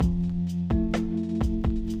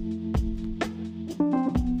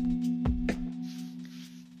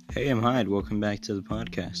Hey, I'm Hyde. Welcome back to the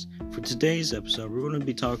podcast. For today's episode, we're going to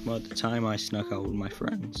be talking about the time I snuck out with my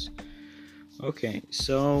friends. Okay,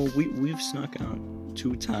 so we've snuck out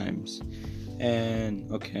 2 times. And,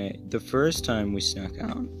 the first time we snuck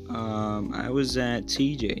out, I was at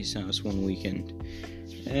TJ's house one weekend.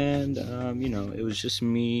 And, it was just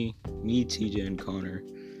me, TJ, and Connor.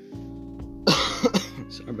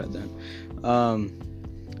 Sorry about that.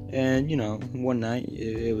 One night,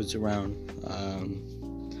 it was around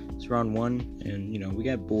 1, and, we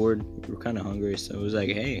got bored. We were kind of hungry, so it was like,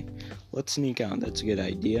 hey, let's sneak out. That's a good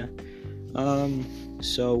idea.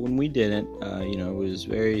 So when we did it, it was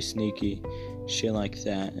very sneaky, shit like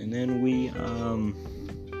that. And then we,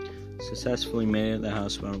 successfully made it at the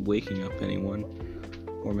house without waking up anyone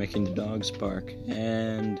or making the dogs bark.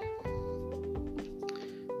 And,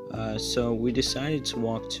 so we decided to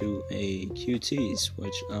walk to a QT's,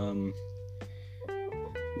 which,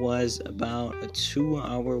 was about a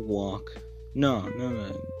 2-hour walk.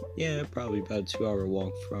 Probably about a 2-hour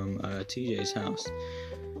walk from TJ's house.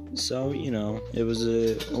 So, it was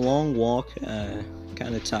a long walk,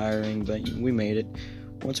 kind of tiring, but we made it.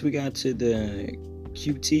 Once we got to the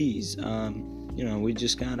QT's, we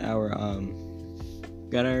just got our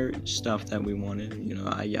stuff that we wanted.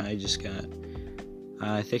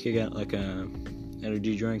 I think I got like a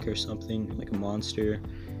energy drink or something, like a Monster,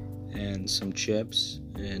 and some chips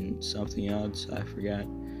and something else. I forgot.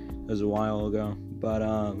 It was a while ago. But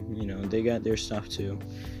they got their stuff too.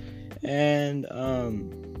 And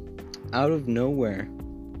out of nowhere,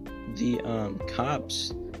 the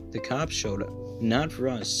cops showed up. Not for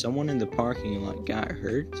us. Someone in the parking lot got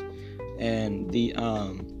hurt, and the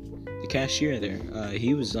cashier there,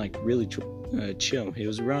 he was like really chill. He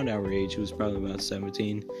was around our age. He was probably about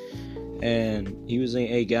 17. And he was like,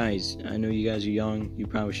 hey guys, I know you guys are young, you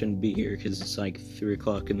probably shouldn't be here because it's like 3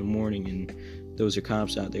 o'clock in the morning and those are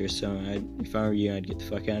cops out there, so if I were you, I'd get the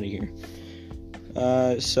fuck out of here.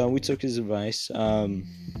 So we took his advice.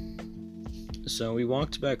 So we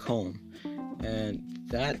walked back home, and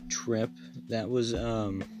that trip was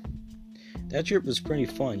pretty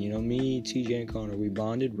fun. Me, TJ, and Connor, we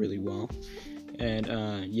bonded really well. And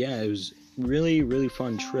it was really, really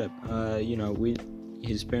fun trip.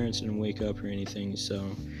 His parents didn't wake up or anything,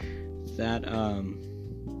 so that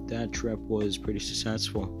trip was pretty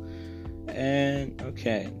successful. And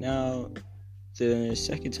now the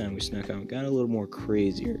second time we snuck out got a little more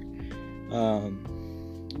crazier. The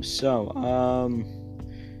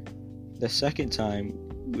second time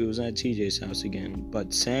we was at TJ's house again,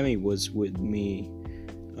 but Sammy was with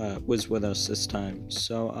us this time.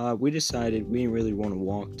 So we decided we didn't really want to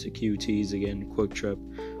walk to QT's again, Quick Trip,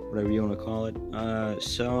 whatever you want to call it.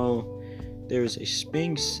 So there's a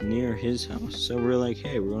Sphinx near his house. So we're like,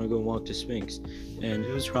 hey, we're going to go walk to Sphinx. And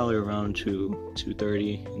it was probably around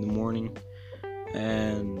 2:30 in the morning.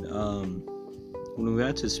 And when we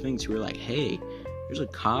got to Sphinx, we were like, hey, there's a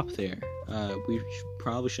cop there. We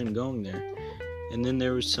probably shouldn't go in there. And then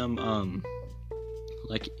there was some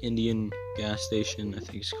Indian gas station. I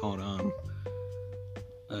think it's called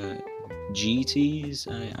GT's.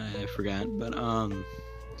 I forgot, but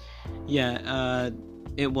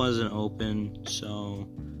it wasn't open, so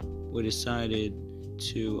we decided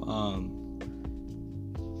to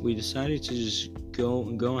just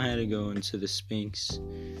go ahead and go into the Sphinx.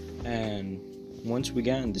 And once we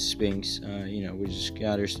got into Sphinx, we just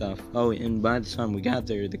got our stuff. Oh, and by the time we got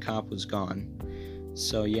there, the cop was gone.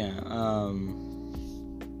 So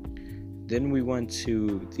then we went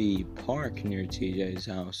to the park near TJ's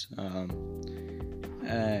house.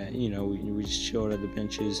 We just chilled at the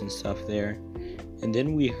benches and stuff there. And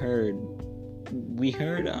then we heard,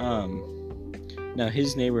 now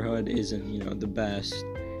his neighborhood isn't, the best.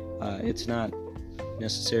 It's not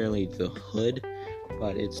necessarily the hood,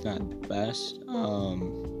 but it's not the best.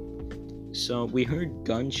 So we heard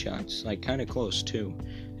gunshots, like kind of close too.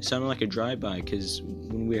 It sounded like a drive-by, because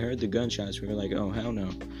when we heard the gunshots, we were like, oh, hell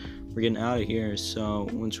no. We're getting out of here. So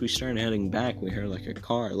once we started heading back, we heard like a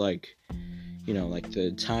car, like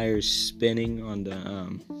the tires spinning on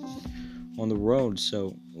the road.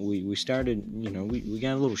 So we started, we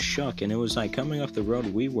got a little shook, and it was like coming off the road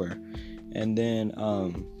we were. And then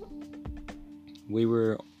we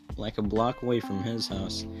were like a block away from his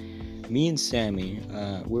house. Me and Sammy,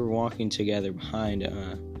 we were walking together behind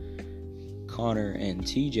Connor and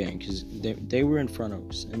TJ, because they were in front of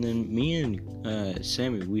us. And then me and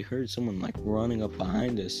Sammy, we heard someone like running up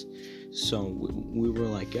behind us. So we were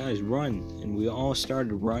like, guys, run. And we all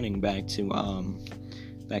started running back to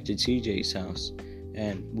TJ's house.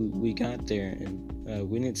 And we got there, and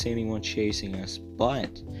we didn't see anyone chasing us.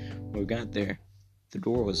 But when we got there, the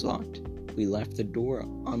door was locked. we left the door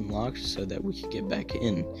unlocked so that we could get back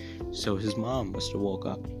in. So his mom must have woke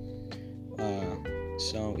up.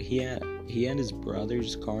 So he had his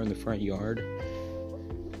brother's car in the front yard.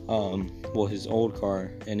 His old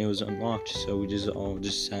car, and it was unlocked, so we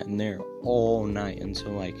just sat in there all night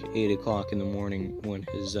until like 8 o'clock in the morning when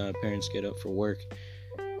his parents get up for work.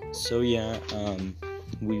 So yeah,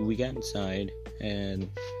 we got inside, and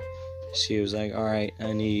she was like, "All right,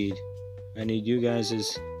 I need you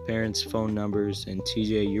guys' parents' phone numbers, and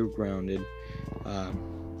TJ, you're grounded."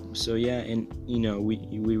 So yeah, and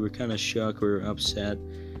we were kind of shook, we were upset,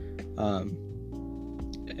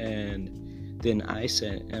 and then I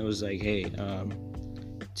was like, "Hey,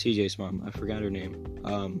 TJ's mom, I forgot her name.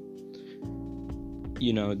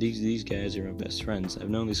 These guys are my best friends. I've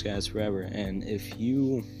known these guys forever, and if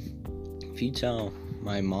you tell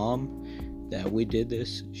my mom that we did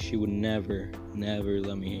this, she would never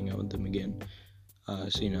let me hang out with them again."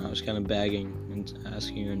 So I was kind of begging and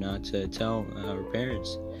asking her not to tell our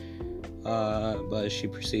parents, but she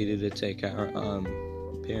proceeded to take our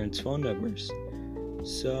parents' phone numbers.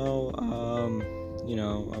 So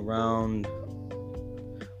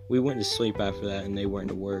we went to sleep after that, and they went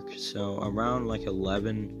to work. So around like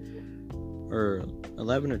 11 or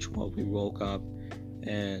 12, we woke up,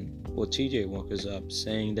 and TJ woke us up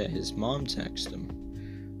saying that his mom texted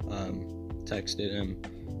him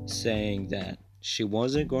saying that she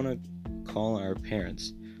wasn't going to call our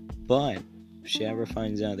parents, but if she ever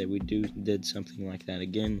finds out that we did something like that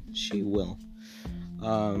again, she will.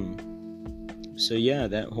 So yeah,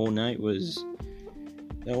 that whole night was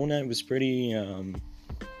pretty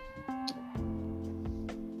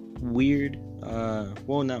weird.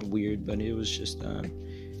 Not weird, but it was just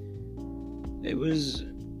it was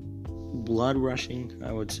blood rushing,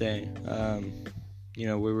 I would say. We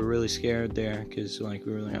were really scared there, because we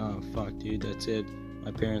were like, "Oh fuck, dude, that's it.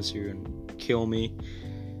 My parents are gonna kill me."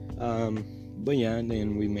 But yeah, and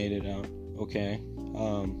then we made it out okay.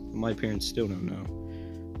 My parents still don't know.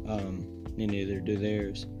 Neither do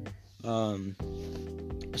theirs.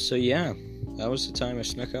 So yeah, that was the time I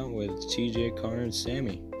snuck out with TJ, Connor, and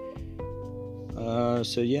Sammy.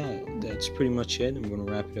 So yeah, that's pretty much it. I'm gonna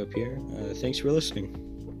wrap it up here. Thanks for listening.